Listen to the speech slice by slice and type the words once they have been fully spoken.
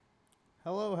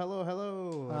Hello, hello,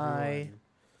 hello, Hi. everyone.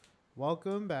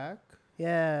 Welcome back.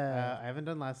 Yeah. I haven't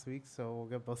done last week, so we'll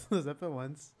get both of those up at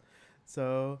once.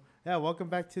 So, yeah, welcome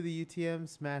back to the UTM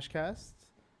Smashcast.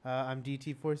 I'm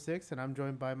DT46, and I'm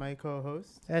joined by my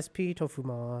co-host.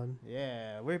 SPTofumon.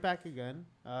 Yeah, we're back again.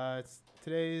 It's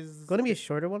today's... Going to be a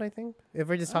shorter one, I think. If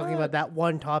we're just talking Uh, about that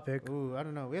one topic. Ooh, I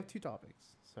don't know. We have two topics,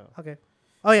 so... Okay.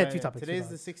 Oh, yeah, But two topics. Today's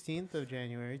the 16th of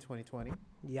January, 2020.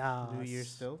 Yeah. New Year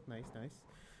still. Nice, nice.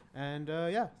 And,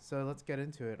 yeah, so let's get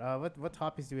into it. What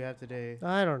topics do we have today?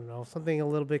 I don't know. Something a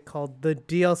little bit called the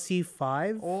DLC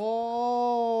 5.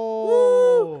 Oh!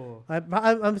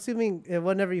 I'm assuming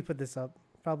whenever you put this up,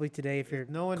 probably today if you're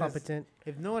competent.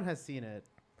 If no one has seen it,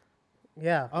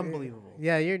 Yeah. unbelievable.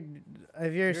 Yeah,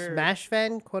 if you're a Smash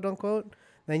fan, quote unquote,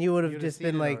 then you would have just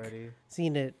been like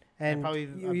seen it, and probably you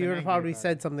been would have angry probably about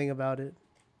said it. something about it.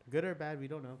 Good or bad, we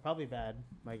don't know. Probably bad.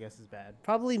 My guess is bad.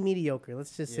 Probably mediocre.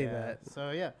 Let's just say that.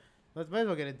 So yeah, might as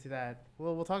well get into that.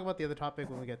 We'll talk about the other topic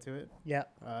when we get to it. Yeah.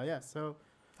 So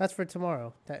That's for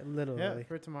tomorrow. That literally. yeah,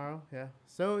 for tomorrow. Yeah.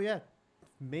 So yeah,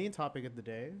 main topic of the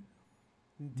day.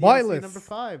 Byleth. DLC number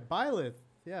 5. Byleth.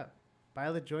 Yeah.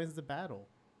 Byleth joins the battle.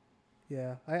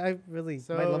 Yeah, I really my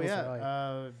So levels yeah, are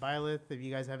high. Byleth. If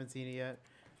you guys haven't seen it yet,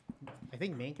 I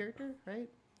think main character, right?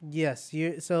 Yes,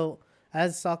 so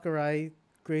as Sakurai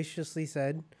graciously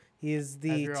said, he is As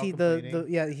we're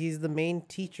all he's the main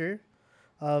teacher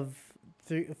of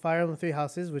Fire Emblem Three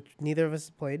Houses, which neither of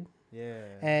us played, Yeah.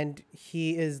 and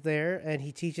he is there and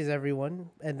he teaches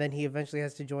everyone, and then he eventually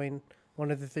has to join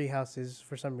one of the three houses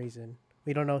for some reason.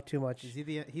 We don't know too much. He's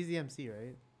the MC,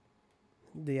 right?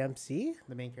 The MC?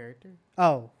 The main character?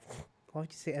 Oh, why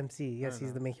would you say MC? I Yes, don't he's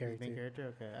know. the main He's character. main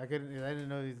character? Okay. I didn't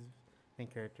know he's main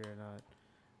character or not.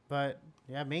 But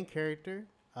yeah, main character.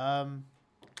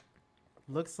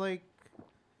 Looks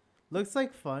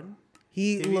like fun.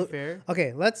 He To be look fair.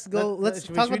 okay. Let's go. Let's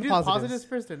should talk we about the do positives.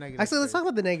 first or negatives? Actually, let's talk first?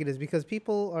 about the negatives because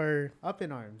people are. Up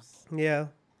in arms. Yeah,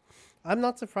 I'm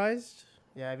not surprised.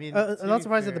 Yeah, I mean, I'm to not be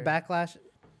surprised at the fair, backlash.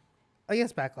 I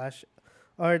guess backlash,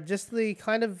 or just the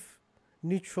kind of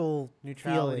neutral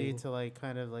neutrality feeling. to like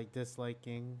kind of like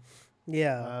disliking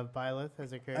Yeah, Byleth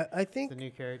as a character. I think. The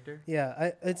new character.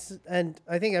 Yeah,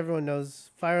 I think everyone knows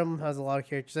Fire Emblem has a lot of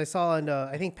characters. I saw on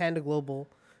I think Panda Global,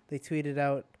 they tweeted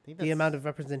out I think the amount of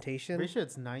representation. Pretty sure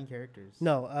it's 9 characters.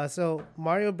 No, so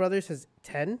Mario Brothers has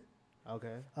 10.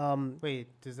 Okay. Um,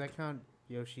 Wait, does that count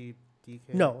Yoshi,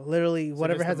 DK? no, literally So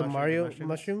whatever just has the a Mario mushrooms?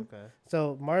 mushroom. Okay.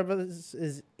 So Mario Brothers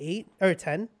is 8 or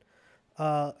 10.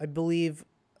 I believe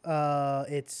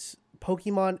it's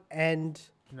Pokemon and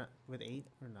Not with 8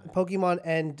 or 9? Pokemon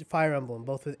and Fire Emblem,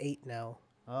 both with 8 now.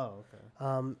 Oh,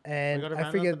 okay. And gotta round I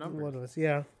out forget the numbers. what it was.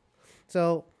 Yeah.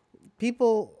 So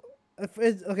people,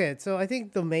 okay. So I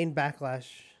think the main backlash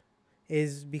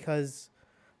is because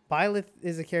Byleth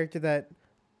is a character that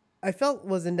I felt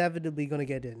was inevitably going to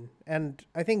get in, and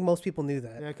I think most people knew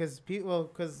that. Yeah, because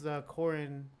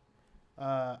Corin,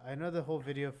 I know the whole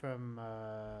video from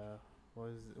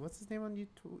what's his name on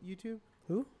YouTube?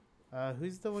 Who?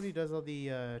 Who's the one who does all the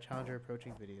Challenger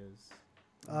approaching videos?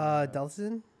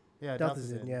 Delson. Yeah,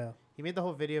 Delson. Yeah. He made the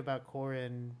whole video about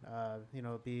Corin,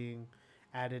 being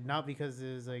added not because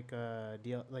it was like a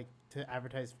deal like to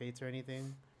advertise Fates or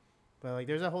anything, but like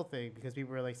there's a whole thing because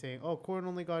people were like saying, "Oh, Corin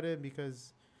only got in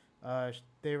because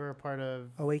they were a part of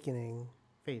Awakening.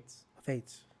 Fates.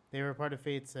 Fates. They were a part of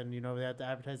Fates, and they had to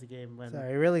advertise the game when."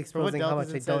 Sorry, really For what exposing how much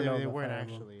Delta they said, don't know. they about weren't Fire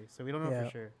Emblem. actually, so we don't know Yeah. for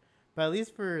sure. But at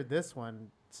least for this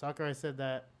one, Sakurai said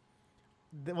that.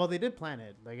 They did plan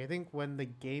it. Like I think when the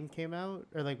game came out,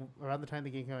 or like around the time the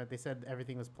game came out, they said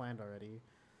everything was planned already.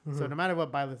 So Mhm. no matter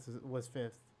what, Byleth was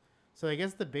 5th. So I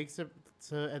guess the big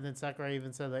and then Sakurai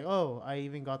even said like, "Oh, I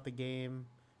even got the game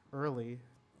early,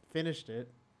 finished it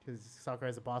because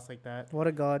Sakurai's a boss like that, What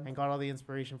a god. and got all the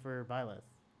inspiration for Byleth."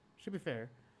 Should be fair.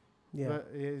 Yeah. But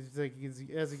it's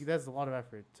like that's a lot of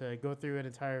effort to go through an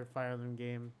entire Fire Emblem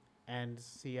game and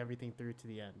see everything through to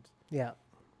the end. Yeah.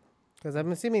 Because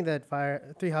I'm assuming that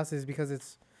Three Houses, because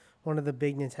it's one of the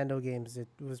big Nintendo games, it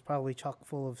was probably chock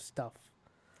full of stuff.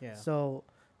 Yeah. So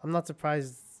I'm not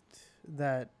surprised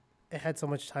that it had so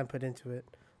much time put into it.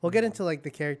 We'll get into like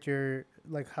the character,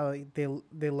 like how they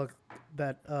look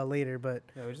that later, but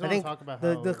Yeah, we just I want to think talk about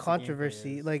the how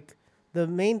controversy, gameplay is. like the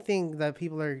main thing that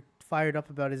people are fired up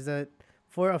about is that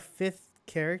for a 5th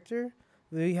character,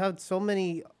 we had so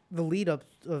many the lead up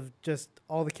of just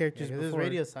all the characters Yeah, 'cause before. there's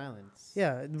radio silence.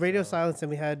 Yeah, radio So- silence, and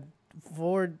we had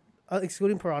 4,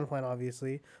 excluding Piranha Plant,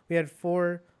 obviously. We had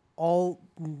 4 all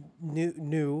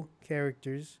new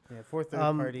characters. Yeah, 4 third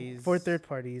parties. 4 third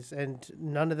parties, and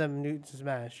none of them new to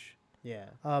Smash. Yeah.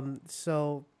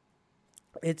 So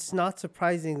it's not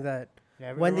surprising that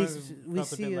Yeah, when they everyone we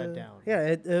felt a bit see let down.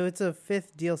 yeah, it's a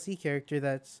fifth DLC character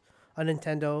that's a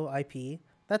Nintendo IP.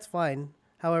 That's fine.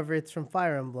 However, it's from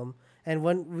Fire Emblem, and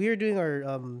when we were doing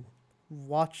our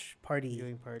watch party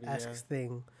Viewing party, yeah. asks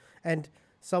thing, and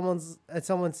someone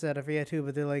said, I forget who,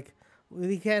 but they're like,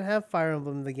 we can't have Fire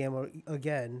Emblem in the game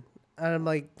again, and I'm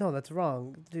like, no, that's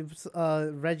wrong.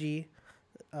 Reggie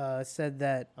said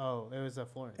that Oh, it was a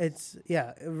Florence. it's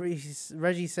yeah.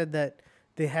 Reggie said that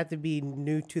they had to be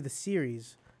new to the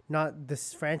series, not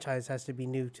this franchise has to be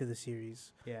new to the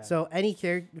series. Yeah. So any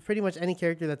character, pretty much any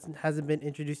character that hasn't been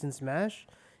introduced in Smash,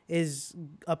 is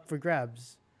up for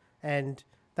grabs, and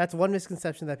that's one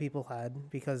misconception that people had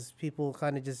because people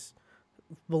kind of just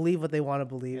believe what they want to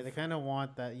believe. Yeah, they kind of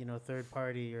want that, third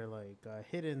party or like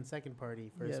hidden second party,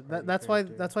 first party. That's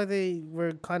character. why they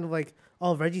were kind of like,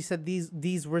 oh, Reggie said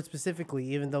these words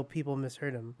specifically, even though people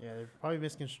misheard him. Yeah, they're probably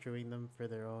misconstruing them for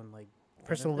their own like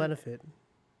Personal benefit.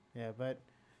 Yeah, but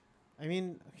I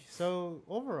mean, so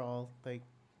overall, like,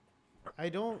 I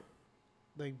don't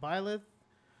like Byleth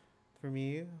for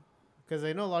me because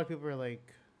I know a lot of people are like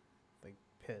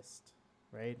pissed,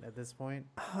 right? At this point,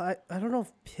 I don't know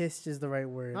if pissed is the right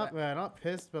word. not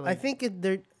pissed, but like, I think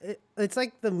it's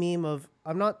like the meme of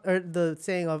the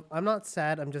saying of I'm not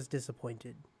sad, I'm just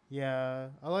disappointed. yeah.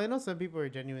 Although I know some people are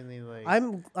genuinely like,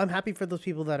 I'm happy for those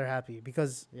people that are happy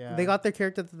because Yeah. they got their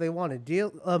character that they wanted.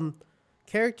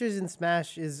 Characters in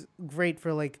Smash is great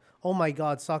for like, oh my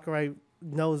god, Sakurai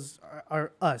knows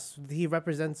our us.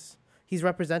 He's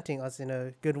representing us in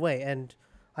a good way, and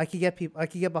I could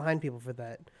get behind people for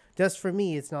that. Just for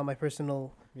me, it's not my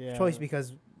personal yeah. choice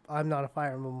because I'm not a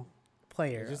Fire Emblem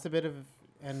player. It's just a bit of,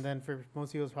 and then for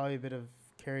most people, it's probably a bit of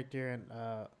character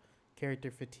and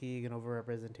character fatigue and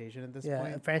overrepresentation at this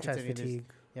point. Franchise considering there's-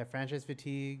 fatigue. Yeah, franchise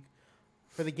fatigue.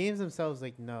 For the games themselves,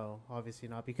 like, no, obviously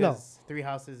not, because Three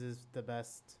Houses is the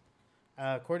best.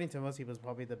 According to most people, it's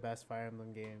probably the best Fire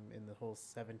Emblem game in the whole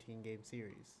 17-game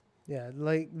series. Yeah,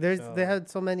 like they had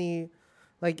so many,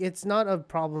 like it's not a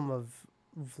problem of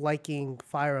liking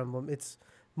Fire Emblem. It's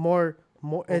more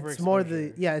it's more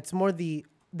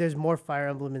there's more Fire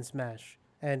Emblem in Smash,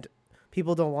 and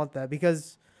people don't want that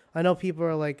because I know people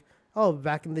are like, oh,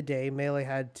 back in the day, Melee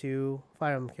had 2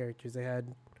 Fire Emblem characters. They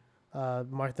had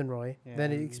Marth and Roy. Yeah.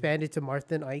 Then it expanded to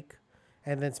Marth and Ike,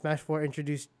 and then Smash 4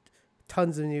 introduced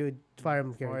tons of new Fire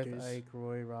Emblem characters. Marth, Ike,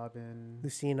 Roy, Robin,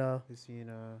 Lucina,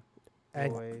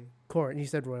 and Roy, Corrin. You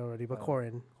said Roy already, but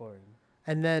Corrin. Corrin.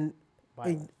 And then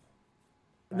Byleth.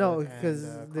 no, Byleth because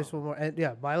and, there's Chrom. one more. And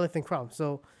yeah, Byleth and Crom.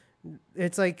 So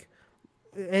it's like,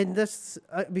 and this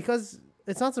because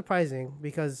it's not surprising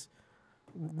because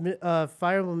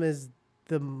Fire Emblem is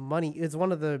the money. It's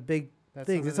one of the big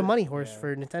things. It's a money horse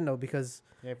for Nintendo because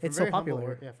it's so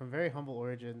popular. From very humble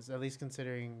origins, at least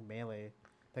considering Melee,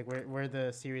 like where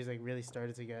the series like really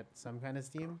started to get some kind of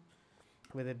steam,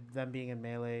 with them being in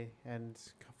Melee and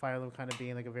Fire Emblem kind of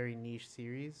being like a very niche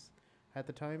series at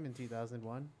the time in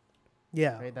 2001.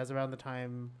 Yeah, Right, that's around the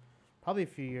time, probably a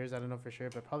few years. I don't know for sure,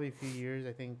 but probably a few years.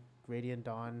 I think Radiant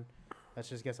Dawn. Let's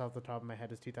just guess off the top of my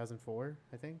head is 2004.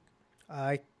 I think.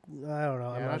 I don't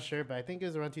know. I'm not sure, but I think it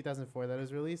was around 2004 that it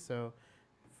was released. So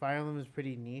Fire Emblem was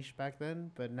pretty niche back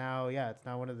then, but now, it's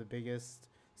now one of the biggest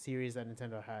series that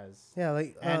Nintendo has. Yeah,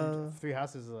 like And Three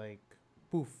Houses is like,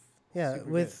 poof. yeah,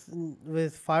 super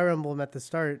with Fire Emblem at the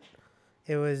start,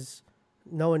 it was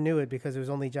no one knew it because it was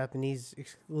only Japanese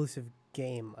exclusive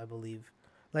game, I believe.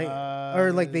 Like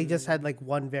or like they just had like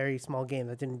one very small game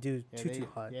that didn't do too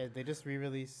hot. Yeah, they just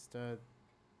re-released.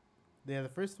 The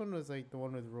first one was like the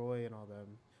one with Roy and all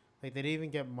them. Like they didn't even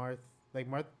get Marth. Like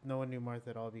Marth, no one knew Marth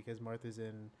at all because Marth is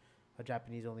in a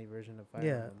Japanese only version of Fire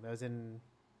Emblem. That was in.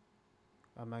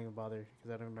 I'm not gonna bother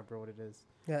because I don't remember what it is.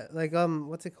 Yeah, like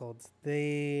what's it called?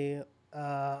 They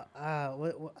what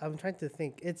I'm trying to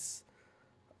think.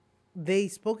 They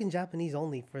spoke in Japanese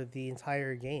only for the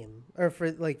entire game, or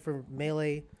for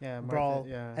Melee, Brawl,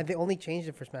 and they only changed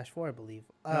it for Smash 4, I believe.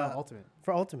 Ultimate.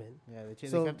 For Ultimate. Yeah, they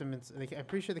kept them. I'm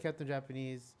pretty sure they kept them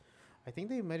Japanese. I think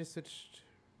they might have switched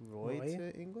Roy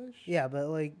to English. Yeah, but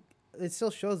like it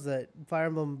still shows that Fire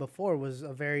Emblem before was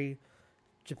a very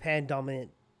Japan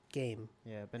dominant game.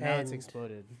 Yeah, but now it's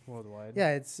exploded worldwide.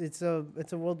 Yeah, it's a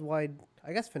worldwide,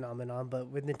 I guess, phenomenon. But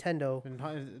with Nintendo,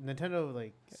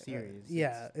 like series.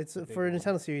 it's for a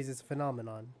Nintendo series, it's a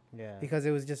phenomenon. Yeah, because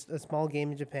it was just a small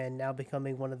game in Japan, now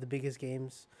becoming one of the biggest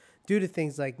games, due to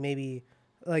things like maybe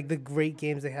like the great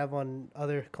games they have on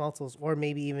other consoles, or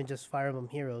maybe even just Fire Emblem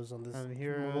Heroes on this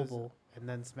mobile, and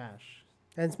then Smash,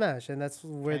 and that's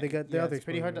where they got the other. It's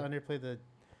pretty hard to underplay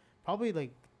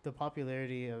the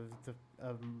popularity of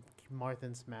Marth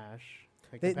and Smash.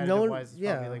 Like competitive wise, is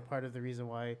probably like part of the reason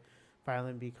why Fire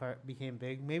Emblem became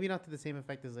big. Maybe not to the same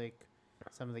effect as like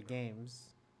some of the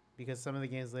games, because some of the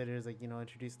games later is like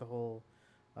introduce the whole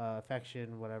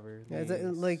affection whatever. Yeah,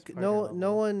 The like partner no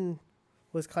level. one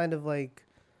was kind of like,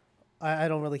 I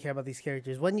don't really care about these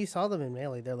characters. When you saw them in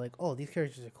Melee, they're like, oh, these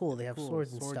characters are cool. They have Cool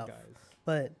swords and sword stuff. guys.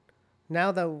 But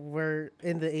now that we're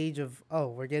in the age of, oh,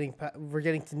 we're getting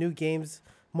to new games,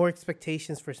 more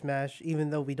expectations for Smash,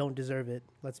 even though we don't deserve it.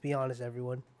 Let's be honest,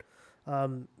 everyone.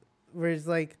 Whereas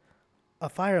like a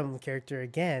Fire Emblem character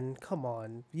again, come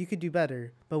on, you could do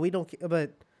better. But we don't.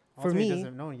 But for Ultimately, me,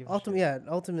 no one gives a shit.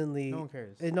 ultimately, No one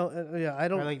cares. yeah, I Or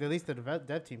don't. like at least the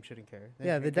dev team shouldn't care.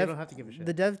 Yeah, They don't have to give a shit.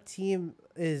 the dev team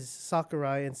is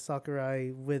Sakurai, and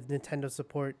Sakurai with Nintendo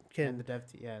support And the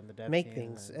can dev make team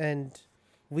things, and and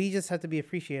we just have to be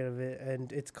appreciative of it.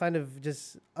 And it's kind of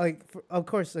just like, of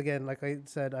course, again, like I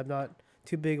said, I'm not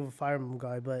too big of a Fire Emblem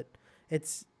guy, but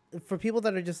it's for people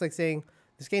that are just like saying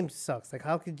this game sucks. Like,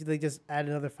 how could they just add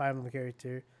another Fire Emblem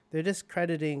character? They're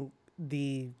discrediting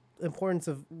the importance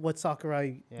of what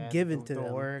Sakurai given to the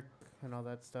them. work and all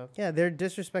that stuff. Yeah, they're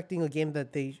disrespecting a game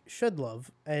that they should love,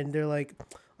 and they're like,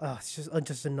 "Oh, it's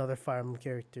just another Fire Emblem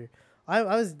character." I'm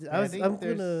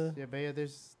gonna. Yeah, but yeah,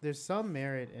 there's some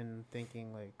merit in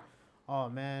thinking like, oh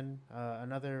man,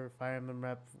 another Fire Emblem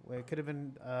rep. It could have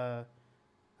been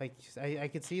like I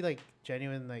could see like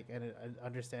genuine like and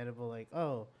understandable like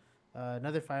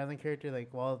another Fire Emblem character like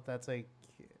well that's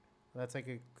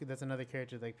another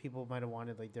character like people might have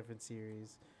wanted like different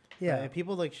series. Yeah, If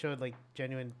people like showed like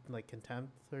genuine like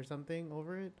contempt or something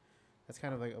over it, that's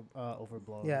kind of like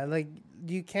overblown. yeah, like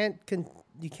you can't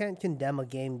condemn a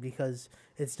game because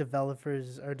its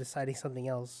developers are deciding something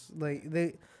else. Like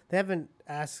they haven't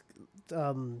asked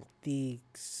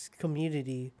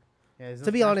community. Yeah, there's no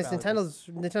To be Smash honest,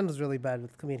 Ballot Nintendo's really bad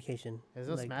with communication. There's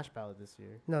no Like, Smash Ballot this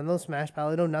year. no Smash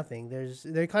Ballot, no nothing.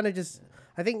 They're kind of just.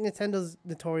 I think Nintendo's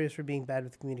notorious for being bad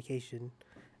with communication,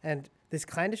 and this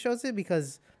kind of shows it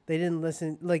because they didn't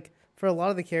listen. Like for a lot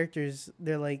of the characters,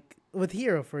 they're like with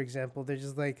Hero, for example, they're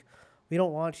just like, we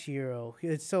don't want Hero.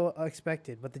 It's so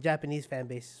expected, but the Japanese fan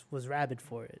base was rabid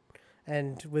for it.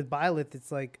 And with Byleth,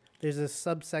 it's like there's a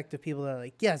subsect of people that are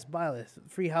like, yes, Byleth,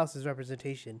 free houses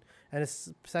representation, and a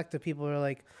sect of people are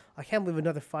like, I can't believe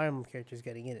another Fire Emblem character is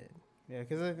getting in it. Yeah,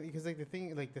 because like the thing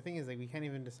is like we can't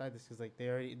even decide this because like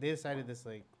they decided this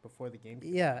like before the game.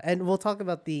 Yeah, and we'll talk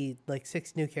about the like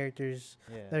 6 new characters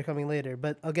Yeah. that are coming later.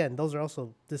 But again, those are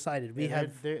also decided.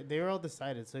 They were all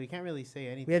decided, so you can't really say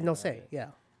anything. We have no about say. it.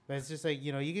 Yeah. But it's just like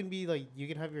you can be like you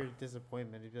can have your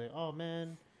disappointment. You'd be like, oh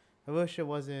man, I wish it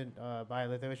wasn't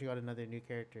Byleth. I wish you got another new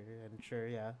character. And sure,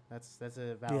 yeah, that's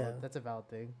a valid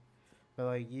thing. But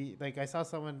like I saw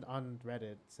someone on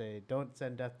Reddit say, don't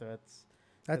send death threats.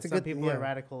 That's a some good people yeah. are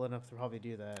radical enough to probably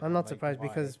do that. I'm not surprised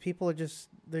because people are just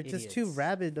too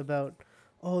rabid about,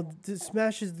 oh,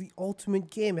 Smash is the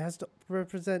ultimate game. It has to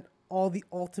represent all the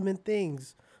ultimate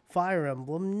things. Fire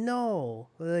Emblem, no.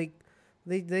 Like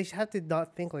they have to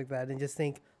not think like that and just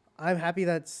think, I'm happy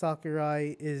that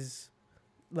Sakurai is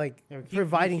like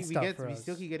providing stuff for us. We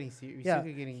still keep getting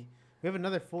we have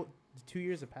another full 2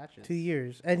 years of patches. 2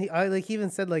 years. And he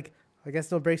even said like, I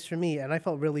guess no breaks for me, and I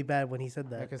felt really bad when he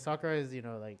said that. Because Sakurai is,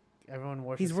 like everyone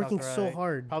worships. He's working Sakurai, so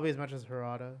hard, probably as much as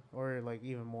Harada, or like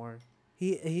even more.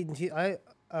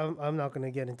 I'm not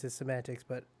gonna get into semantics,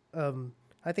 but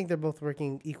I think they're both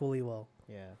working equally well.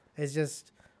 Yeah, it's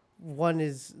just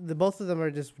both of them are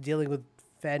just dealing with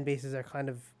fan bases that are kind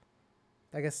of,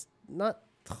 I guess, not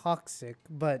toxic,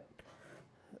 but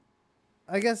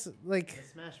I guess like the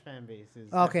Smash fan base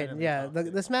is okay. Yeah,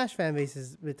 the Smash fan base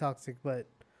is a bit toxic, but.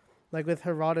 Like with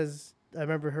Harada's, I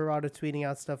remember Harada tweeting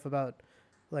out stuff about,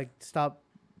 like, stop,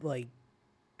 like,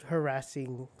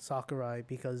 harassing Sakurai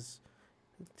because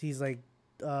he's like,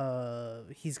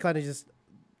 he's kind of just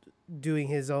doing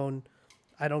his own,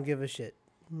 I don't give a shit,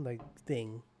 like,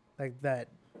 thing, like that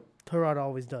Harada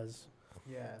always does.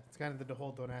 Yeah, it's kind of the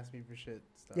whole don't ask me for shit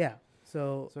stuff. Yeah,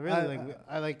 so really,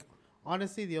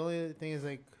 honestly, the only thing is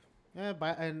like,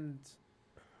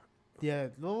 yeah,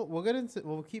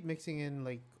 we'll keep mixing in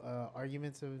like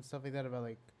arguments and stuff like that about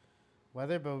like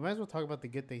weather, but we might as well talk about the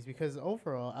good things because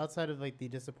overall, outside of like the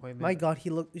disappointment. My God, he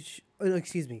looked.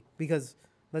 Excuse me, because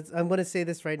I'm gonna say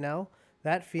this right now.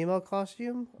 That female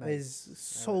costume is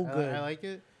so good. I like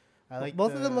it. I like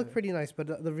both of them look pretty nice, but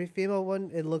the female one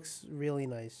it looks really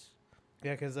nice.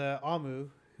 Yeah, because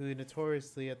Amu, who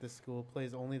notoriously at the school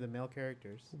plays only the male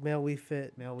characters. Male We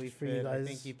Fit. For you guys.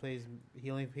 I think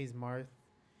he only plays Marth.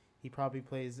 He probably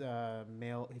plays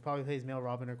male. He probably plays male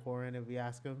Robin or Corrin if we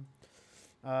ask him.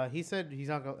 He said he's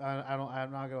not.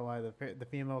 I'm not gonna lie. The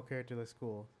female character looks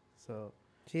cool. So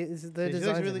The She looks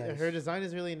design really. nice. Her design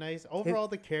is really nice. Overall,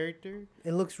 the character,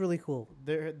 It looks really cool.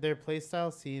 their play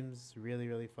style seems really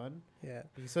really fun. Yeah.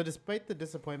 So despite the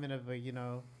disappointment of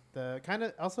the kind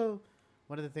of also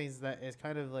one of the things that is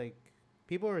kind of like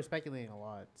people were speculating a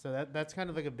lot. So that's kind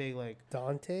of like a big like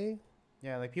Dante.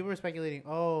 yeah, like people were speculating,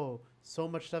 oh, so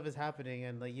much stuff is happening,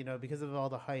 and like because of all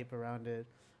the hype around it.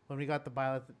 When we got the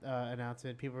Byleth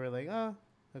announcement, people were like, oh,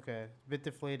 okay, a bit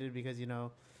deflated because we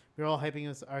were all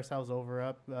hyping ourselves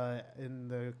up in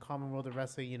the common world of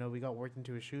wrestling. We got worked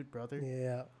into a shoot, brother.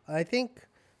 Yeah, I think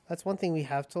that's one thing we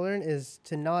have to learn is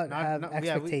to not have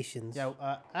expectations.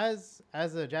 As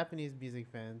a Japanese music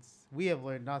fans, we have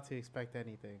learned not to expect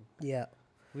anything. Yeah,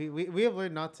 we have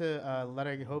learned not to let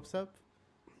our hopes up,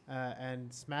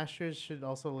 and Smashers should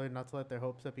also learn not to let their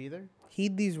hopes up either.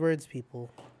 Heed these words, people.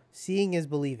 Seeing is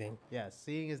believing. Yes,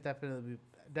 seeing is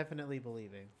definitely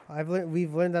believing.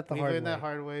 We've learned that We've learned that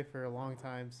hard way for a long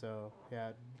time. So yeah,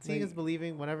 seeing is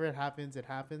believing. Whenever it happens, it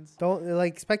happens.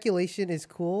 Don't speculation is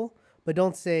cool, but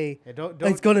don't say don't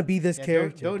it's gonna be this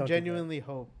character. Don't genuinely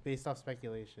hope based off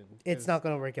speculation. It's not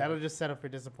gonna work out. That'll just set up for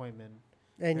disappointment.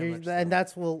 And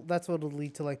that's what'll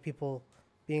lead to like people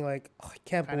being like, oh, I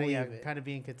can't believe it. Kind of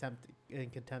being in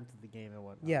contempt of the game and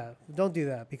whatnot. Yeah, don't do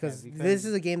that because this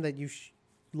is a game that you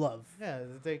love. Yeah,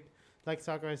 like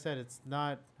Sakurai said, it's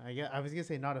not. I was gonna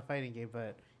say not a fighting game,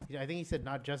 but I think he said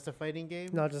not just a fighting game.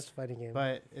 Not just a fighting game,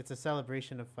 but it's a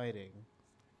celebration of fighting.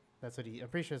 That's what I'm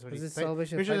pretty sure that's what is he it said.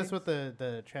 celebration? Pretty sure that's what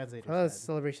the translator said. It's a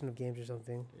celebration of games or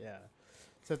something. Yeah,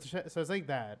 so it's like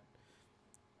that.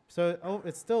 So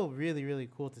it's still really really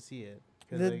cool to see it.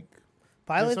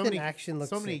 Byleth in action looks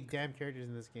so many sick. damn characters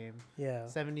in this game. Yeah,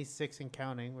 76 and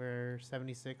counting. We're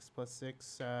 76 plus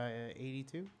 6,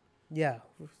 82. Yeah,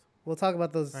 we'll talk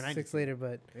about those 6 later,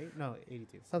 but right? No,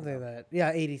 82. Something like that.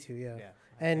 Yeah, 82. Yeah. Yeah.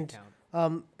 And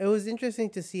it was interesting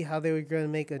to see how they were going to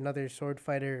make another sword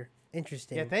fighter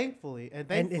interesting. Yeah, thankfully,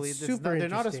 it's super they're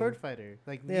not a sword fighter.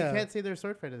 Like you can't say they're a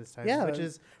sword fighter this time. Yeah, which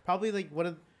is probably like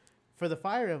for the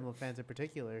Fire Emblem fans in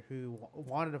particular who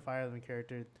wanted a Fire Emblem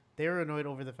character. They were annoyed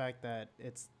over the fact that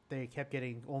they kept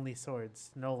getting only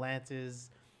swords, no lances,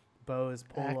 bows,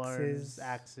 polearms,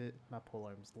 axes, not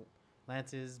polearms,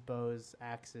 lances, bows,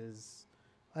 axes,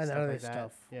 and other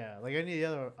stuff. Yeah, like any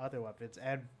other weapons.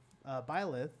 And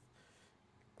Byleth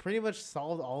pretty much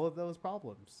solved all of those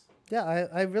problems. Yeah,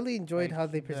 I really enjoyed how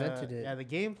they presented it. Yeah, the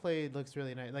gameplay looks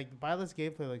really nice. Like Byleth's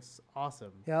gameplay looks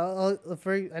awesome. Yeah,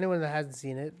 for anyone that hasn't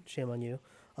seen it, shame on you.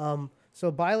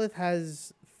 So Byleth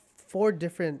has 4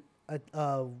 different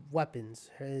weapons.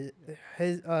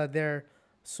 Their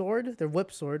sword, their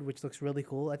whip sword, which looks really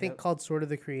cool. I think called Sword of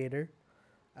the Creator.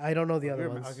 I don't know the other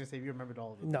ones. I was gonna say you remembered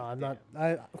all of them. No, I'm not.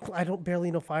 I don't barely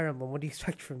know Fire Emblem. What do you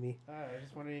expect from me? I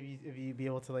just wondering if you'd be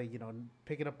able to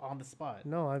pick it up on the spot.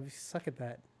 No, I suck at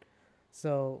that.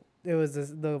 So it was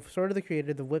the Sword of the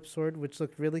Creator, the whip sword, which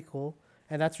looked really cool,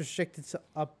 and that's restricted to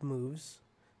up moves.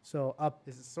 So up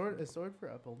is sword for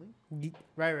up only?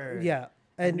 Right. Yeah,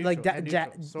 and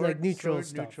neutral, like neutral sword,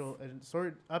 stuff. Neutral and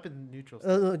sword up and neutral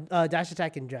stuff. Dash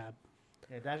attack and jab.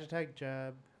 Yeah, dash attack,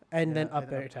 jab. And then up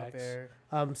air attacks.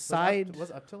 Side was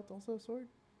up tilt also a sword?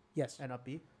 Yes. And up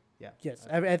B? Yeah. Yes.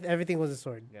 Everything was a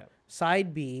sword. Yeah.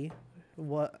 Side B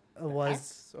was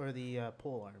axe or the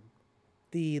pole arm?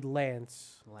 The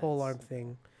lance pole arm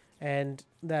thing. And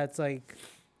that's like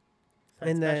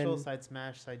side special, side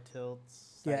smash, side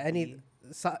tilts. And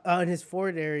his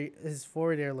forward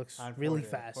air looks really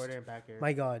fast. Forward air and back air.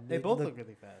 My God. They both look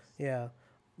really fast. Yeah.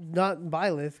 Not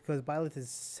Byleth, because Byleth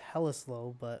is hella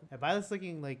slow, but... Yeah, Byleth's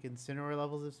looking like Incineroar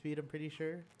levels of speed, I'm pretty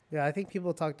sure. Yeah, I think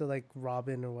people talk to, like,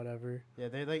 Robin or whatever. Yeah,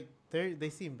 they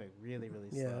seem like really,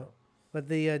 really slow. But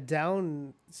the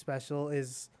down special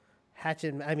is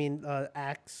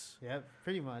axe. Yeah,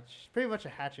 pretty much a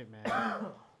hatchet man.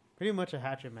 Pretty much a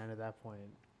hatchet man at that point.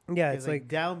 Yeah, it's like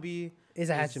down B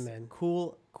is a hatchet man.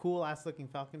 Cool ass looking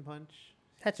Falcon Punch.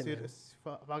 Hatchet man.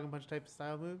 Falcon Punch type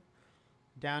style move.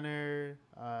 Down air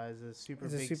is a super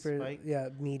spike. Yeah,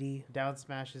 meaty. Down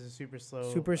smash is a super slow,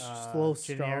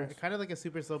 strong. Kind of like a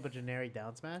super slow but generic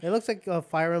down smash. It looks like a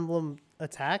Fire Emblem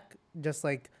attack, just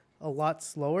like a lot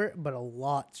slower but a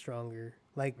lot stronger.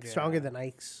 Stronger than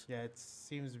Ike's. Yeah, it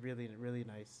seems really, really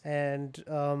nice. And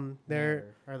their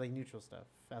neutral stuff.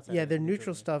 Their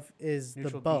neutral stuff is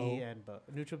neutral the bow.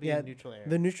 Neutral B and neutral air.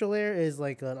 The neutral air is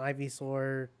like an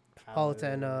Ivysaur,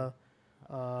 Palutena,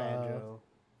 Banjo.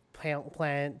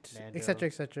 Plant,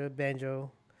 etc.,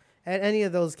 Banjo, and any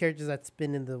of those characters that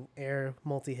spin in the air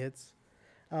multi hits.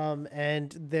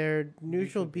 And their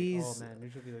neutral B's,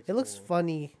 neutral B looks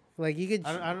funny Like you could.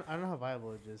 I don't know how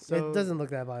viable it is. So It doesn't look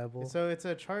that viable. So it's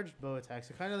a charged bow attack.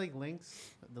 So kind of like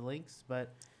links,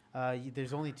 but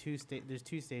there's only there's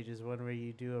two stages. One where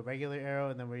you do a regular arrow,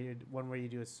 and then one where you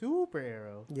do a super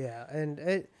arrow. Yeah, and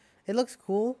it looks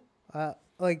cool.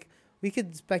 Like we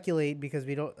could speculate because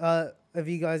we don't. If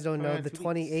you guys don't know, the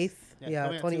 28th.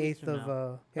 Yeah, 28th of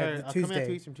the Tuesday. Coming out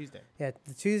 2 weeks from Tuesday. Yeah,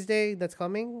 the Tuesday that's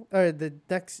coming, or the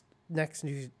next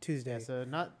Tuesday. Yeah, so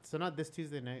not this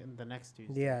Tuesday, the next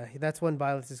Tuesday. Yeah, that's when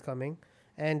Byleth is coming,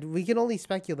 and we can only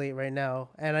speculate right now.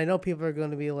 And I know people are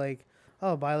going to be like,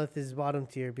 "Oh, Byleth is bottom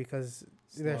tier because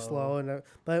they're slow," and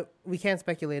but we can't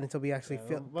speculate until we actually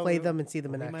play them and see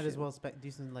them in action. We might as well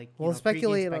do some like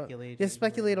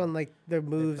speculate on like their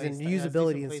moves and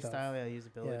usability and stuff. Style,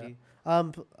 usability.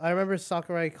 Yeah. I remember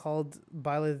Sakurai called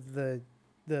Byleth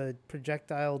the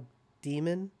projectile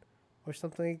demon, or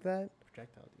something like that.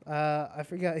 Projectile demon. I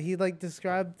forgot. He like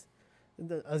described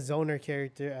a zoner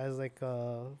character as like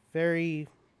a very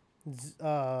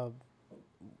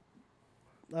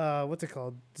what's it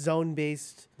called? Zone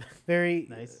based, very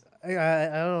nice. I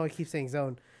don't know. I keep saying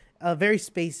zone. Very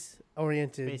space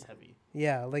oriented. Space heavy.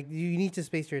 Yeah, like you need to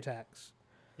space your attacks.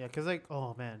 Yeah, cause like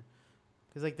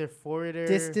cause like their forwarder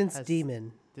distance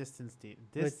demon. Distance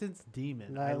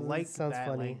demon. I like sounds that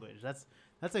funny. language.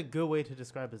 That's a good way to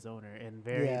describe a zoner in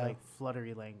very like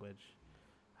fluttery language.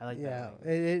 I like that.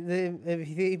 Yeah,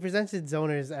 he presented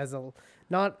zoners as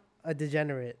not a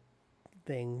degenerate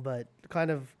thing, but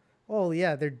kind of. Oh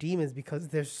yeah, they're demons because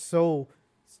they're so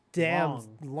damn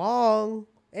long.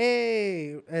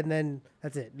 Hey, and then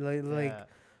that's it. Like,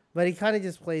 but he kind of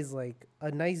just plays like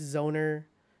a nice zoner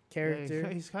character.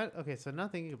 Yeah, he's kind of, okay. So now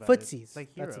thinking about footsies, it,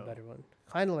 like Hero. That's a better one.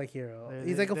 Kind of like Hero.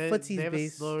 He's like a footsies they have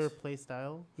based. a slower play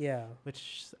style. Yeah,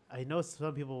 which I know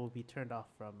some people will be turned off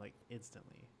from like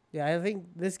instantly. Yeah, I think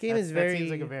this game is very. That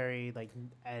seems like a very like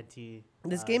anti.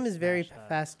 This game is very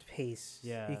fast paced.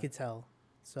 Yeah, you could tell.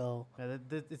 So yeah,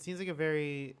 it seems like a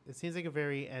very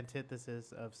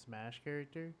antithesis of Smash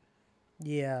character.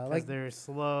 Yeah, like they're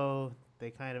slow.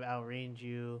 They kind of outrange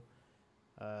you.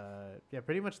 Yeah,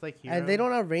 pretty much like Hero. And they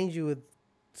don't outrange you with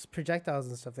projectiles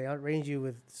and stuff. They outrange you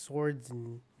with swords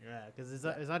and. Yeah, because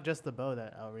it's not just the bow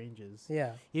that outranges.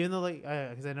 Yeah. Even though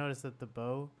because I noticed that the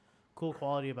bow, cool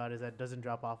quality about it is that it doesn't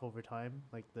drop off over time.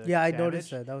 Like the I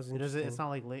noticed that. That was interesting. It's not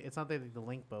like the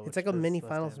Link bow. It's like a mini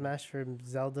Final Smash from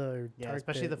Zelda or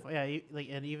especially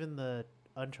and even the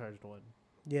uncharged one.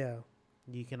 Yeah.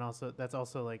 You can also that's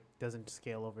also like doesn't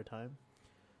scale over time.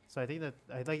 So I think that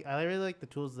I really like the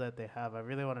tools that they have. I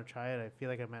really want to try it. I feel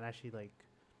like I might actually like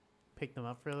pick them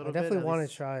up for a little bit. I definitely want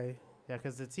to try. Yeah,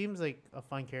 because it seems like a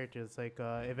fun character. It's like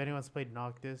if anyone's played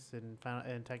Noctis in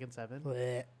Tekken 7.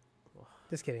 Blech.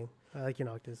 Just kidding. I like your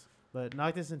Noctis. But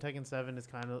Noctis and Tekken 7 is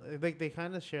kind of like they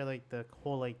kind of share like the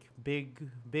whole like big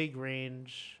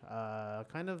range,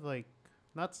 kind of like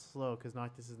not slow because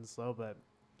Noctis isn't slow, but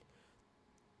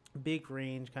big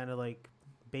range, kind of like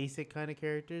basic kind of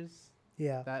characters.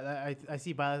 Yeah, that I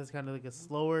see Byleth as kind of like a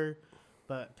slower,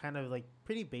 but kind of like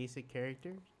pretty basic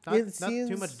character. Not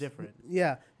too much different.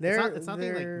 Yeah, it's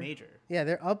nothing like major. Yeah,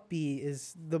 their up B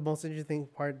is the most interesting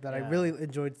part that I really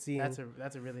enjoyed seeing. That's a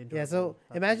really enjoyable. Yeah, so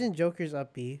imagine Joker's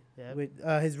up B with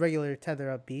his regular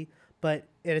tether up B, but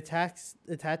it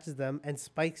attaches them and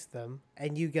spikes them,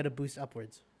 and you get a boost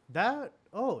upwards. That's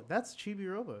Chibi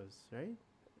Robos, right?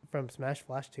 From Smash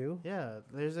Flash 2? Yeah,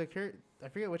 there's a character. I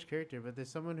forget which character, but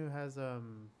there's someone who has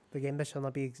the game that shall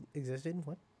not be existed.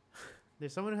 What?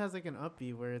 There's someone who has like an up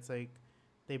B where it's like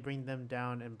they bring them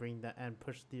down and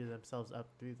push themselves up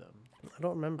through them. I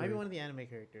don't remember. Maybe one of the anime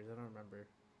characters. I don't remember.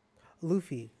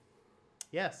 Luffy.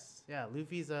 Yes, yeah.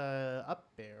 Luffy's up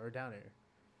air or down air.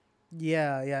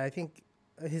 Yeah. I think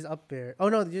his up air. Oh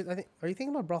no, are you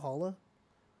thinking about Brawlhalla?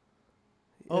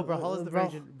 Oh,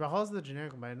 Brawlhalla's the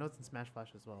generic one, but I know it's in Smash Flash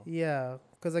as well. Yeah,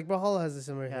 because like Brawlhalla has a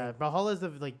similar thing. Yeah,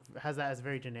 Brawlhalla has that as a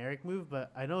very generic move,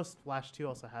 but I know Splash 2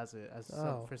 also has it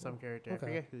for some character. Okay. I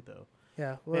forget who though.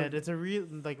 Yeah, and it's a real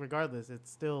regardless, it's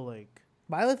still like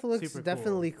Byleth looks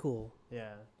definitely cool.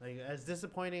 Yeah, like as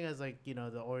disappointing as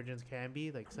the origins can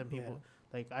be, like some people. Yeah.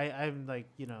 I'm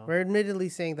We're admittedly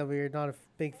saying that we're not a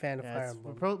big fan of Fire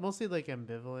Emblem. We're mostly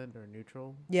ambivalent or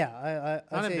neutral. Yeah,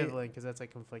 not ambivalent because that's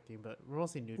conflicting, but we're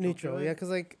mostly neutral. Neutral, yeah,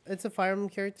 because it's a Fire Emblem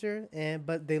character,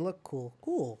 but they look cool.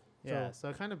 Cool. Yeah, so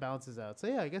it kind of balances out. So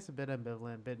yeah, I guess a bit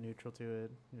ambivalent, a bit neutral to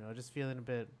it. Just feeling a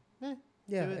bit.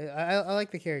 Yeah, I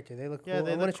like the character. They look cool.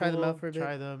 I want to try them out for a bit.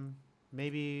 Try them.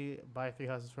 Maybe buy 3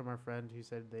 houses from our friend who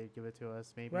said they'd give it to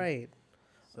us. Maybe. Right.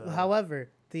 So. However,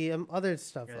 the other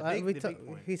stuff.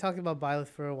 We talked about Byleth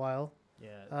for a while.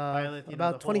 Yeah, Byleth, you know,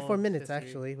 about the 24 whole minutes history.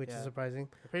 actually, which is Yeah. surprising.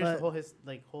 I finished the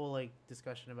But- whole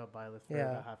discussion about Byleth for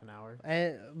Yeah. about half an hour.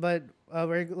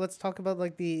 Let's talk about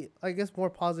like the I guess more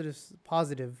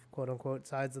positive quote unquote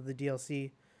sides of the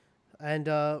DLC, and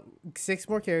 6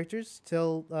 more characters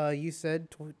till you said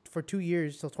for 2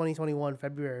 years till 2021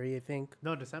 February I think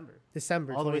No, December.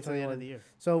 December All the way to the end 2021. of the year.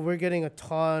 So we're getting a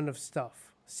ton of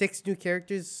stuff. 6 new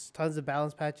characters, tons of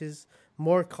balance patches,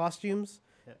 more costumes,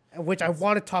 which I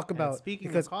want to talk about Speaking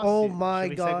because of costumes, oh my should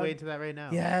we god, segue into that right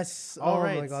now? yes, All oh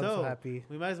right, my god, I'm so so happy.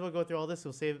 we might as well go through all this.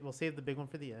 We'll save the big one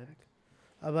for the end.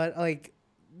 But like,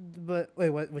 but wait,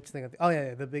 what? Which thing? Oh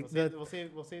yeah, the big. We'll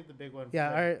save the big one. Yeah,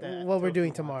 for all right, that what we're tofu doing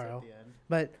ones tomorrow. At the end.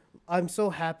 But I'm so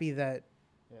happy that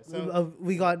Yeah, so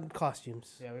we got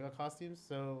costumes. yeah, we got costumes.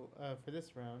 So for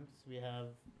this round, we have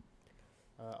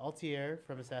Altair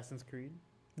from Assassin's Creed.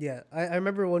 Yeah, I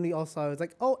remember when we all saw it, it was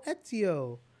like, oh,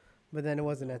 Ezio. But then it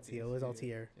wasn't Ezio, it was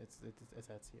Altair. It's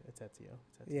Ezio. It's Ezio.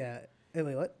 Yeah. Hey,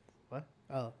 wait, what? What?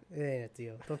 Oh, it ain't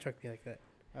Ezio. Don't trick me like that.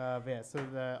 But yeah, so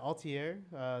the Altair,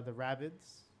 the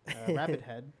Rabbids, Rabbit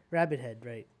Head, Rabbit head,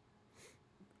 right?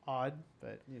 odd,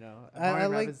 but you know, I Mario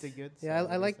liked- Rabbids did good. Yeah, so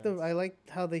I it like makes sense. I liked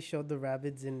how they showed the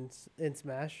Rabbids in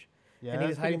Smash. Yeah, And that he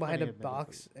was pretty hiding behind funny a admittedly.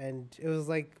 box, and it was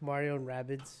like Mario and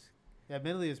Rabbids. Yeah,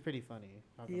 admittedly, it was pretty funny.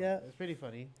 Not gonna Yeah. lie, it's pretty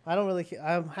funny. I don't really.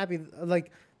 I'm happy.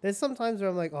 Like, there's some times where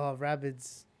I'm like, oh,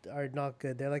 Rabbids are not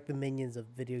good. They're like the minions of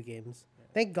video games. Yeah.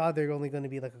 Thank God they're only going to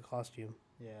be like a costume.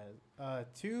 Yeah,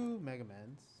 2 Mega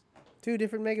Mans. 2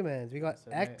 different Mega Mans. We got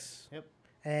So X Yep.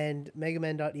 and Mega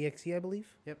Man.exe, I believe.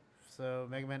 So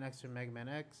Mega Man X from Mega Man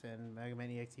X and Mega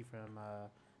Man EXE from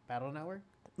Battle Network.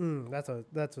 That's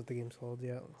what the game's called.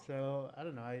 Yeah. So I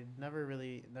don't know. I never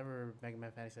Mega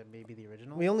Man fan except maybe the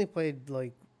original. We only played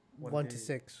like What 1 did to they-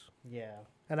 6, Yeah,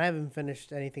 and I haven't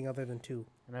finished anything other than 2,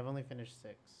 and I've only finished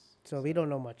 6. so we don't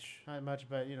know much. Not much,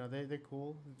 but you know they're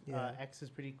cool. Yeah. X is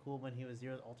pretty cool when he was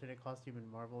Zero's alternate costume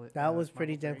in Marvel. That was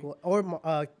pretty Marvel damn 3. cool.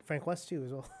 Or Frank West too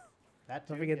as well. That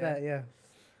too, Don't forget yeah. that. Yeah.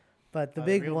 But the The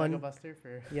big real one. Mega Buster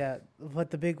for. Yeah, but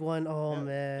the big one, oh Yeah,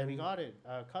 man. Yeah, we got it.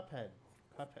 Cuphead.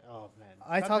 Oh man.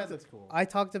 I Cuphead talked- looks cool. I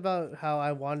talked about how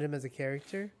I wanted him as a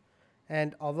character,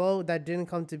 and although that didn't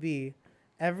come to be,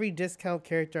 every discount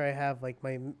character I have, like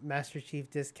my Master Chief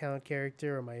discount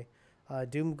character or my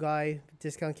Doom Guy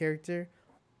discount character,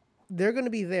 they're gonna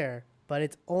be there, but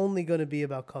it's only gonna be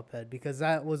about Cuphead because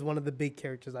that was one of the big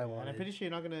characters I And wanted. I'm pretty sure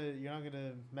you're not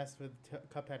gonna mess with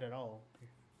Cuphead at all,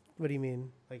 What do you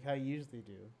mean? like how you usually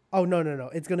do. Oh no,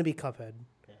 it's gonna be Cuphead.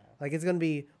 Yeah. Like it's gonna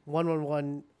be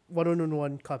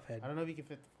 111 Cuphead. I don't know if you can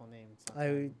fit the full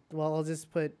name. I'll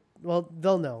just put. Well,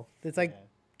 they'll know. It's like yeah.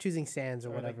 choosing Sans or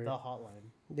whatever. Like the hotline.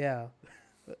 Yeah,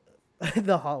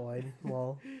 the hotline.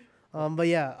 Well, but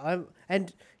yeah,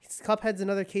 Cuphead's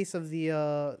another case of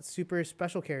the super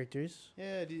special characters.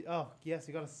 Yeah. Oh yes,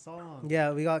 you got a song.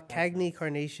 Yeah, we got That's Cagney nice.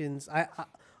 Carnations.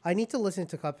 I need to listen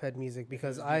to Cuphead music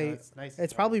because you know, it's nice.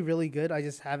 it's probably really good. I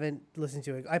just haven't listened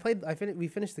to it. We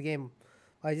finished the game.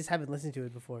 I just haven't listened to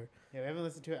it before. Yeah, we haven't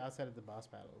listened to it outside of the boss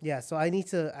battles. Yeah, so I need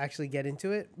to actually get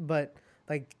into it. But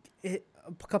like,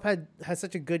 Cuphead has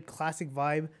such a good classic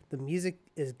vibe. The music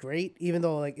is great, even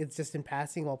though like it's just in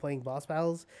passing while playing boss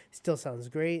battles. It still sounds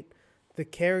great. The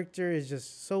character is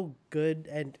just so good,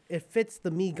 and it fits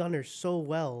the Mii Gunner so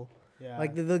well. Yeah.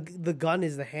 Like the gun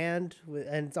is the hand,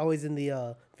 and it's always in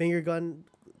the finger gun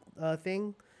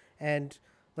thing, and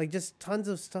like just tons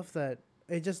of stuff that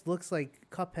it just looks like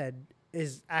Cuphead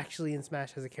is actually in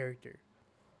Smash as a character.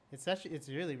 It's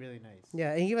really really nice.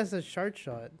 Yeah, and he has a shard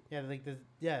shot. Yeah,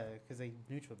 because like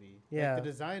neutral B. Yeah. Like, the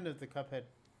design of the Cuphead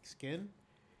skin,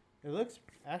 it looks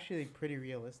actually pretty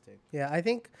realistic. Yeah, I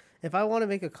think if I want to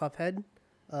make a Cuphead,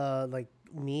 like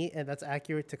me, and that's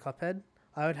accurate to Cuphead,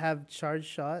 I would have charge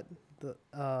shot.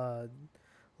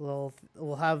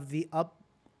 We'll have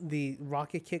the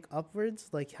rocket kick upwards,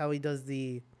 like how he does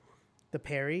the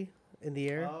parry in the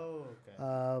air. Oh,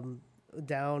 okay.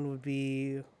 Down would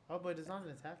be Oh, but it's not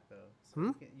an attack though. So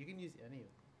Hmm? you can use any of them.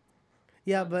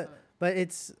 yeah, It's but not- but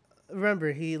it's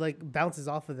remember he like bounces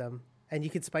off of them, and you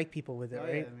could spike people with it, oh,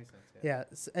 right? yeah, that makes sense. Yeah,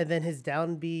 and then his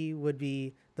down B would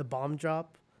be the bomb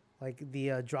drop, like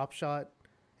the drop shot,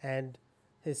 and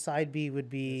his side B would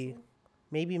be Missile?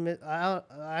 maybe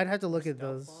I'd have to look at Stealth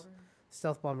those. bomber?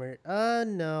 Stealth bomber.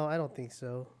 No, I don't think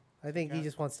so. I think he Yeah,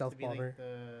 just wants To stealth be like bomber.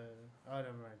 oh,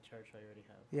 never mind. Charge I already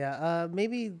have. Yeah,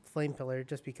 maybe flame pillar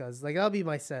just because like that'll be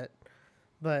my set,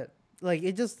 but like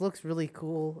it just looks really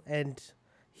cool, and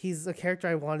he's a character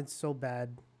I wanted so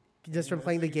bad, just from This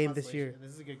playing is a the good game this year. consolation-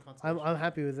 This is a good consolation. I'm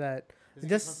happy with that. This is a good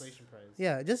just- consolation prize.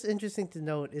 Yeah, just interesting to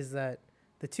note is that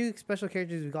the 2 special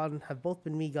characters we've gotten have both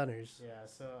been Mii Gunners. Yeah.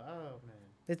 So, oh man.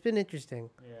 It's been interesting.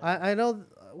 Yeah. I know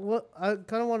what I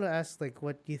kind of want to ask, like,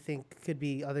 what do you think could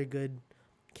be other good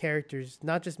characters,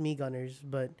 not just me gunners,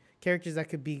 but characters that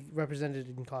could be represented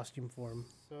in costume form.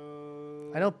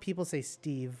 So I know people say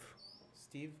Steve,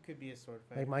 Steve could be a sword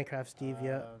fighter. like Minecraft Steve.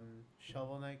 Yeah,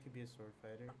 Shovel Knight could be a sword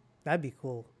fighter. that'd be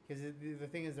cool. Because the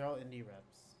thing is, they're all indie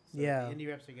reps. So Yeah. the indie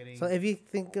reps are getting. So if you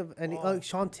think of any,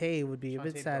 Shantae would be a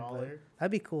bit Shantae sad, Brawler. but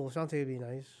that'd be cool. Shantae would be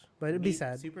nice, but it'd be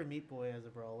sad. Super Meat Boy as a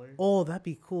brawler. Oh, that'd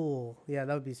be cool. Yeah,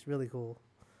 that would be really cool.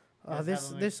 Yeah,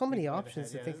 There's so many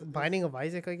options to Yeah, think. Binding of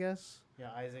Isaac, I guess.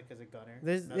 Yeah, Isaac as a gunner.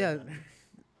 There's Not a yeah, gunner.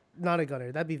 not a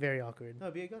gunner. That'd be very awkward.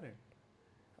 No, be a gunner.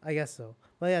 I guess so.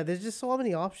 But yeah, there's just so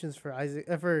many options for Isaac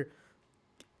for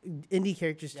indie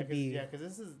characters to be. Yeah, because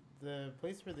this is the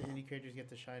place where the indie characters get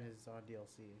to shine is on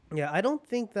DLC. Yeah, I don't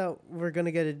think that we're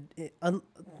gonna get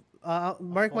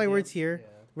mark my words here. Yeah.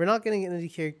 We're not getting an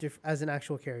indie character as an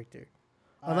actual character,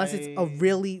 unless it's a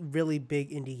really, really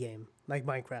big indie game like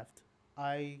Minecraft.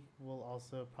 I will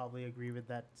also probably agree with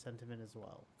that sentiment as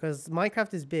well. Because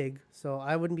Minecraft is big, so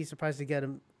I wouldn't be surprised to get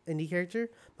an indie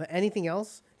character. But anything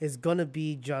else is gonna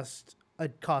be just a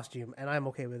costume, and I'm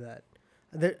okay with that.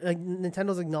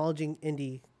 Nintendo's acknowledging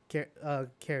indie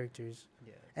characters,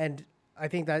 Yeah. and I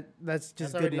think that's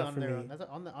just good enough for me. That's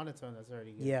on its own. That's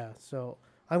already good. Yeah, so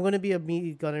I'm gonna be a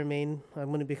meat gunner main.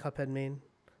 I'm gonna be Cuphead main,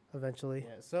 eventually.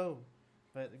 Yeah. So,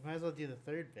 but we might as well do the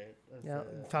third bit. Yeah,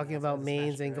 talking about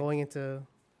mains and going into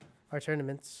our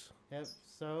tournaments. Yep.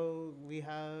 So we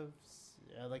have,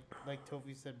 like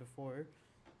Tofu said before,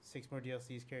 6 more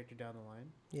DLCs character down the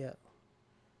line. Yeah.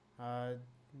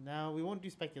 Now we won't do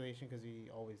speculation because we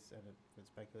always end up with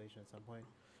speculation at some point.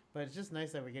 But it's just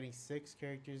nice that we're getting 6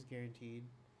 characters guaranteed,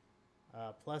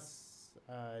 plus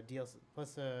DLC,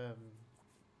 plus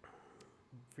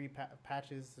free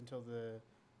patches until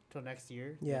next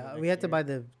year. Yeah, we had to buy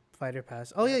the fighter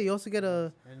pass. Oh yeah, you also get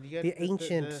and you get the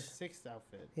ancient the 6th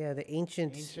outfit. Yeah, the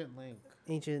ancient Link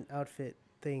outfit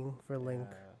thing for Link.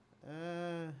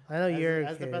 I know you're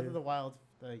as the Breath of the Wild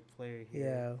player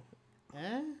here.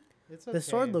 Yeah. It's okay. The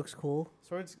sword looks cool.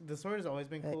 The sword has always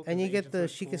been cool. And you get the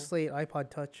Sheikah Slate iPod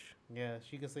Touch. Yeah,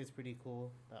 Sheikah Slate's pretty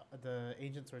cool. The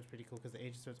ancient sword's pretty cool because the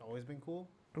ancient sword's always been cool.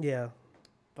 Yeah.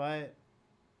 But,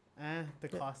 the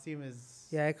costume is.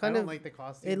 Yeah, I don't like the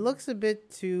costume. It looks a bit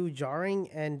too jarring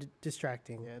and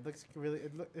distracting. Yeah, it looks really.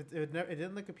 It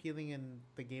didn't look appealing in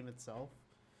the game itself.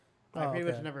 I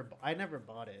pretty much never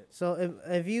bought it. So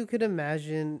if you could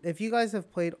imagine, if you guys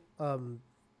have played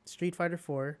Street Fighter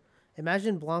 4,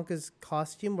 imagine Blanca's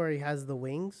costume where he has the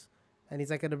wings, and he's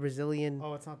like in a Brazilian.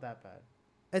 Oh, it's not that bad.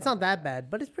 It's not that bad,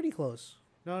 but it's pretty close.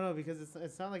 No, because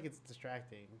it's not like it's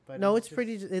distracting. But no, it's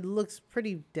pretty. It looks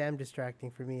pretty damn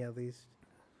distracting for me, at least.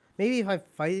 Maybe if I'm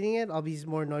fighting it, I'll be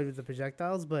more annoyed with the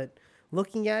projectiles. But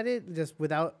looking at it, just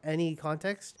without any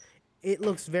context, it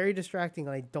looks very distracting,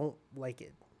 and I don't like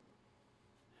it.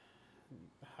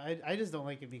 I just don't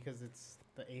like it because it's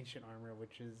the ancient armor,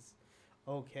 which is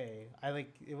okay.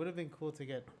 It would have been cool to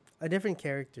get a different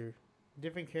character,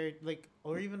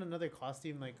 or even another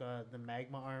costume like the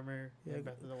magma armor, like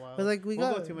Breath of the Wild. But we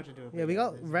got go too much into it. Yeah, we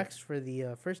got Rex for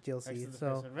the first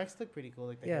DLC. Rex looked pretty cool.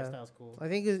 Like the hairstyle's cool. I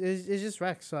think it's just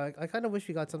Rex. So I kind of wish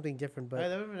we got something different. But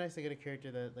that would have been nice to get a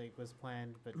character that was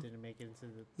planned but didn't make it into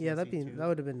the. Yeah, DLC that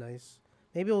would have been nice.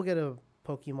 Maybe we'll get a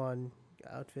Pokemon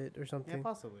outfit or something. Yeah,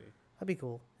 possibly. That'd be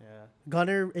cool. Yeah.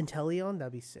 Gunner Inteleon,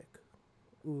 that'd be sick.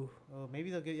 Ooh. Oh,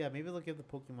 maybe they'll give the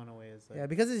Pokemon away as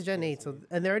because it's Gen 8, so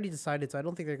and they already decided, so I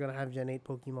don't think they're gonna have Gen 8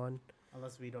 Pokemon.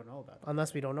 Unless we don't know about it.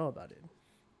 Unless we don't know about it.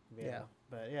 Yeah.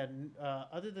 But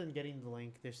other than getting the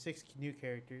Link, there's 6 new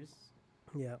characters.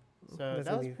 Yeah. So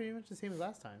that was pretty much the same as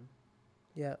last time.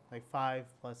 Yeah. Like 5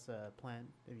 plus plant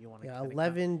if you want to. Yeah,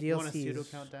 11 DLCs. If you want to pseudo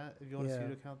count that? If you want to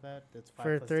pseudo count that, that's 5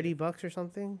 for $30 or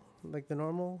something, like the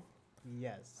normal.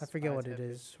 Yes. I forget what it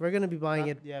is. We're gonna be buying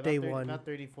it day one. About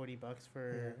 $30-$40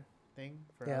 for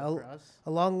for us.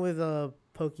 Along with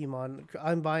Pokemon,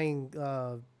 I'm buying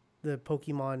the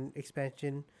Pokemon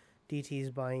expansion.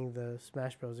 DT's buying the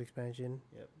Smash Bros expansion.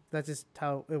 Yep. That's just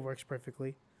how it works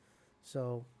perfectly.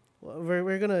 So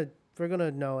we're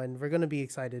gonna know, and we're gonna be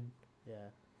excited. Yeah.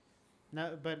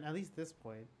 Now, but at least this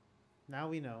point, now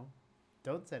we know.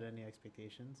 Don't set any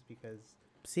expectations because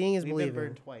seeing is believing. We've been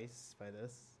burned twice by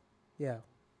this. Yeah.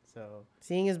 So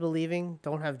seeing is believing.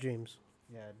 Don't have dreams.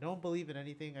 Yeah. Don't believe in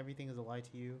anything. Everything is a lie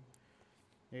to you.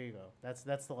 There you go. That's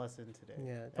the lesson today.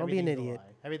 Yeah. Don't be an idiot.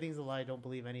 Everything's a lie. Don't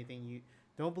believe anything. You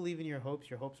don't believe in your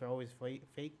hopes. Your hopes are always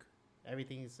fake.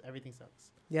 Everything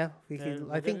sucks. Yeah.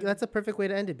 I think that's a perfect way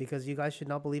to end it because you guys should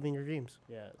not believe in your dreams.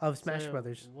 Yeah. Of Smash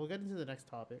Brothers. We'll get into the next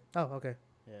topic. Oh, okay.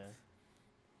 Yeah.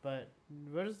 But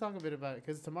we'll just talk a bit about it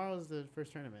because tomorrow's the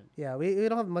first tournament. Yeah, we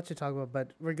don't have much to talk about,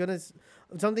 but we're gonna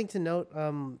something to note.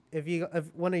 If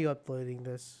when are you uploading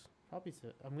this? Probably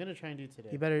I'm gonna try and do today.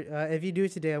 You better if you do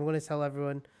it today, I'm gonna tell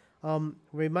everyone.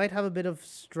 We might have a bit of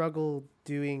struggle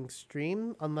doing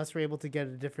stream unless we're able to get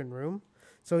a different room.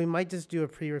 So we might just do a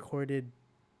pre-recorded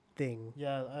thing.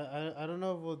 Yeah, I don't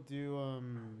know if we'll do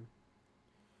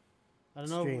I don't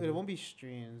know. Stream. It won't be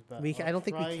streams, but I don't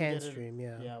think we try and can get it- stream.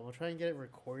 Yeah. Yeah, we'll try and get it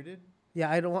recorded. Yeah,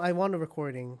 I don't. I want a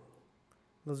recording.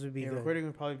 Those would be Yeah, good. recording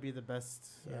would probably be the best,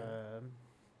 Yeah.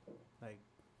 like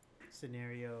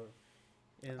scenario.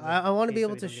 In the I want to case be that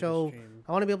able we to don't get show. stream.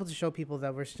 I want to be able to show people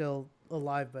that we're still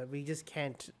alive, but we just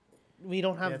can't. We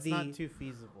don't have Yeah, it's not too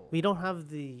feasible. We don't have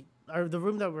the. The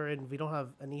room that we're in. We don't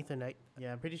have an Ethernet.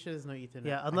 Yeah, I'm pretty sure there's no Ethernet.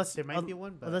 Yeah, unless there might be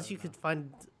one, but unless I you don't could know.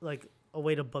 find like a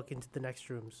way to book into the next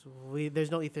rooms.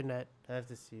 There's no Ethernet. I have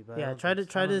to see, but Yeah, I don't try think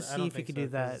to- so. I try to don't- I see don't if you think could so, do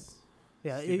that. 'cause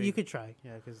Yeah, you stupid- could try.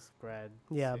 Yeah, because grad.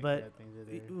 Yeah, sick, but grad things are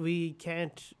there. We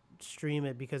can't stream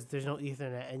it because there's no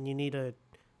Ethernet, and you need a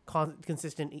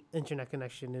consistent internet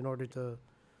connection in order to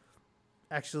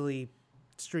actually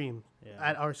stream Yeah.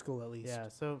 at our school, at least. Yeah,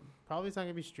 so probably it's not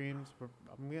gonna be streamed.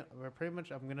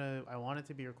 I want it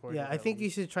to be recorded. Yeah, I at think you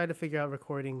least. should try to figure out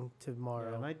recording Yeah,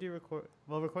 tomorrow. I might do record.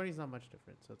 Well, recording's not much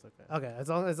different, so it's okay. Okay, as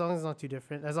long as it's not too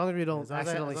different. As long as we don't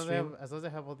accidentally stream. As long as I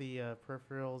have all the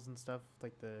peripherals and stuff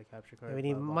like the capture card. Yeah, we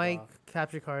need blah, blah, mic, blah.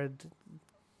 capture card,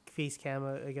 face cam.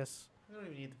 I guess We don't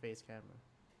even need the face camera.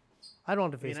 I don't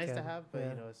want a It'd be face nice cam. to have, but yeah.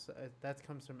 you know, that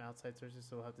comes from outside sources,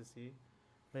 so we'll have to see.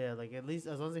 But yeah, like at least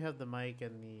as long as we have the mic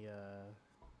and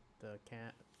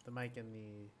the mic and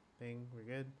the thing, we're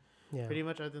good. Yeah. Pretty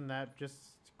much. Other than that, just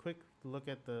quick look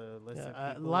at the list of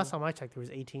Yeah, people. last time I checked, there was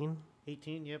 18.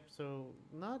 18. Yep. So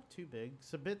not too big.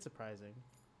 It's a bit surprising.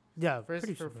 Yeah, First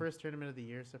pretty for sure. first tournament of the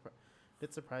year.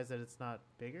 Bit surprised that it's not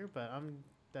bigger, but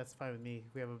that's fine with me.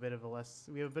 We have a bit of a tighter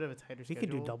We schedule. could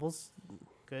do doubles.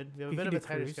 Good. We have we a bit could of a do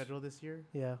tighter crews. schedule this year,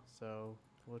 Yeah. so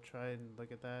we'll try and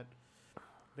look at that.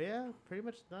 But yeah, pretty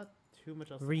much not too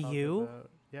much else. To Ryu? talk about.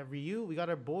 Yeah, Ryu. We got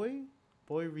our boy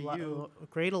Ryu.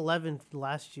 Grade 11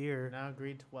 last year. Now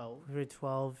grade 12 Grade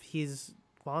 12. He's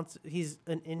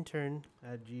an intern.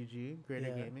 at GG Greater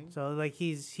Yeah. Gaming. So like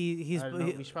he's I don't know,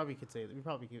 we probably could say that. We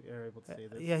probably are able to say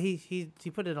this. yeah, he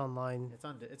put it online.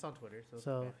 It's on Twitter. So, it's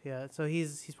So okay. yeah, so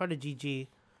he's part of GG.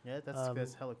 Yeah,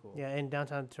 that's hella cool. Yeah, in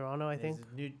downtown Toronto, I Yeah, think.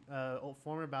 he's a new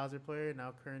former Bowser player,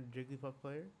 now current Jigglypuff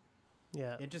player.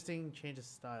 Yeah. Interesting change of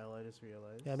style. I just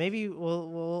realized. Yeah, maybe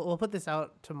we'll put this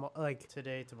out tomorrow. Like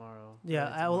Today, tomorrow. yeah,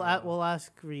 Today, I will. tomorrow. We'll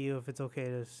ask Ryu if it's okay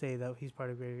to say that he's part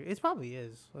of Greater. It probably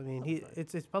is. I mean, Sounds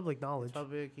like it's public knowledge It's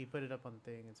public. He put it up on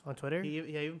thing. It's on fine. Twitter. He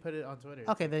even put it on Twitter.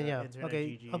 Okay, It's then like, yeah. Internet Okay,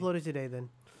 GG. upload it today then.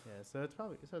 Yeah, so it's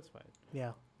fine.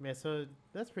 Yeah. Yeah, so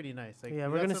that's pretty nice. Like, Yeah,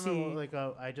 we we're got gonna some see- Like,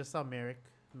 I just saw Merrick.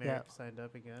 Merrick signed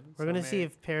up again. We're gonna see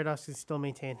if Paradox can still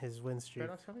maintain his win streak.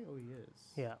 Paradox coming. Oh, he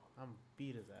is. Yeah. I'm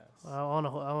beat his ass. I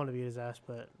wanna beat his ass,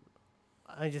 but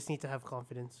I just need to have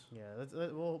confidence. Yeah,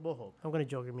 we'll hope. I'm gonna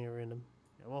Joker mirror him.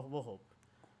 Yeah, we'll hope.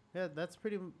 Yeah, that's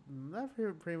pretty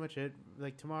much it.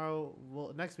 Like tomorrow,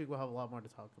 next week we'll have a lot more to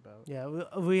talk about. Yeah,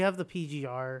 we have the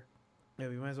PGR. Yeah,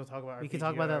 we might as well talk about our We can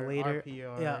talk about that PGR, later.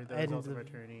 RPR, Yeah, the and results of the- our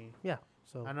tourney. Yeah.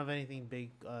 So I don't know of anything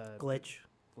big. glitch.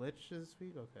 Glitch this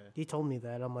week? Okay. He told me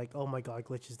that. I'm like, oh my god,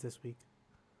 glitch is this week.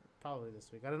 Probably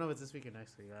this week. I don't know if it's this week or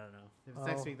next week. I don't know. If it's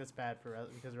next Oh. week, that's bad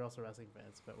because we're also wrestling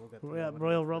fans. But we'll get to Yeah, that when we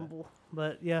Royal get to that. Rumble.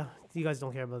 But yeah, you guys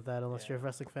don't care about that unless Yeah. you're a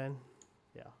wrestling fan.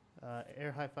 Yeah.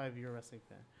 Air high five. You're a wrestling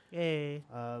fan. Yay.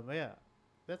 But yeah,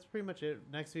 that's pretty much it.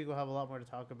 Next week we'll have a lot more to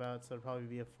talk about. So it'll probably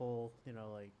be a full,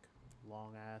 like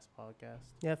long ass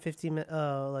podcast. Yeah, 15 minutes.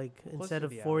 Like instead to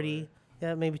of the 40.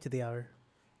 Yeah, maybe to the hour.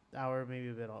 Hour, maybe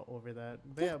a bit over that.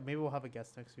 But yeah, maybe we'll have a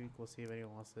guest next week. We'll see if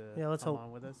anyone wants to Yeah, let's come hope.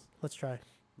 on with us. Let's try.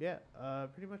 Yeah,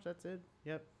 pretty much that's it.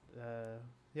 Yep.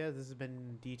 Yeah, this has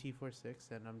been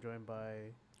DT46, and I'm joined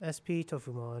by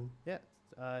SPTofumon.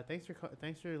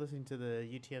 thanks for listening to the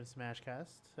UTM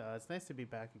Smashcast. It's nice to be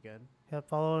back again. Yeah,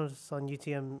 follow us on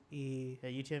UTME. Yeah,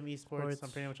 UTM Esports Sports. on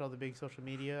pretty much all the big social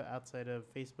media outside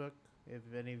of Facebook. If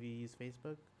any of you use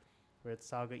Facebook, where it's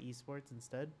Saga Esports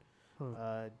instead.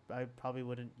 I probably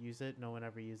wouldn't use it. No one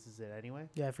ever uses it anyway.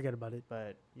 Yeah, I forget about it.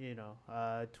 But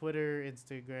Twitter,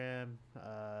 Instagram,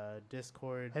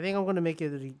 Discord. I think I'm gonna make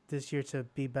it this year to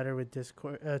be better with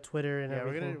Discord, Twitter, and Yeah,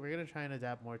 everything. we're gonna try and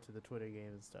adapt more to the Twitter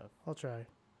game and stuff. I'll try.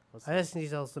 We'll I just need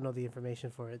to also know the information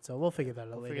for it, so we'll figure that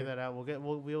out We'll later. figure that out. We'll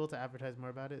be able to advertise more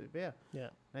about it. But yeah, Yeah.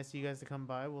 nice to you guys to come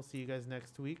by. We'll see you guys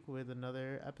next week with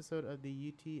another episode of the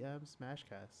UTM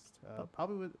Smashcast.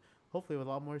 Hopefully with a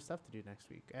lot more stuff to do next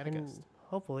week and a guest.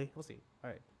 Hopefully. We'll see. All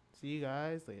right. See you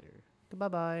guys later. Bye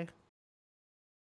bye.